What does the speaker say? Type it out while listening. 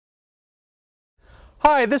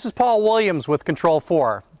Hi, this is Paul Williams with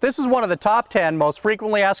Control4. This is one of the top 10 most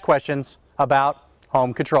frequently asked questions about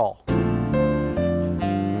home control.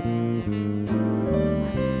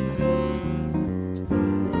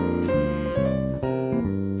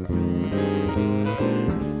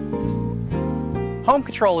 Home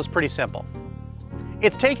control is pretty simple.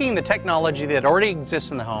 It's taking the technology that already exists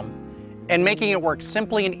in the home and making it work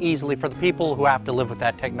simply and easily for the people who have to live with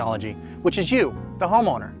that technology, which is you, the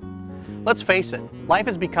homeowner. Let's face it, life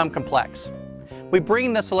has become complex. We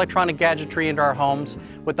bring this electronic gadgetry into our homes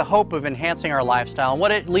with the hope of enhancing our lifestyle, and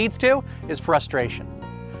what it leads to is frustration.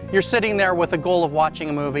 You're sitting there with the goal of watching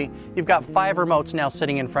a movie, you've got 5 remotes now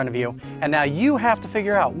sitting in front of you, and now you have to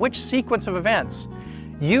figure out which sequence of events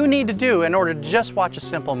you need to do in order to just watch a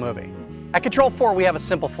simple movie. At Control4, we have a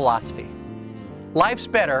simple philosophy. Life's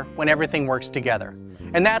better when everything works together.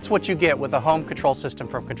 And that's what you get with a home control system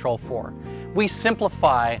from Control4. We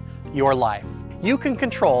simplify your life. You can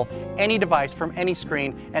control any device from any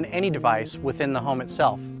screen and any device within the home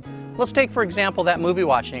itself. Let's take, for example, that movie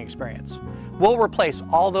watching experience. We'll replace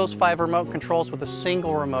all those 5 remote controls with a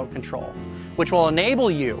single remote control, which will enable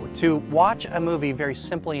you to watch a movie very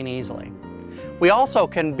simply and easily. We also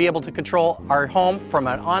can be able to control our home from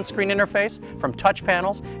an on-screen interface, from touch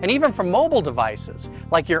panels, and even from mobile devices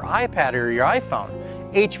like your iPad or your iPhone.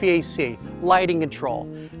 HVAC, lighting control,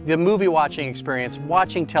 the movie watching experience,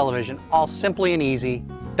 watching television, all simply and easy.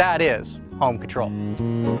 That is home control.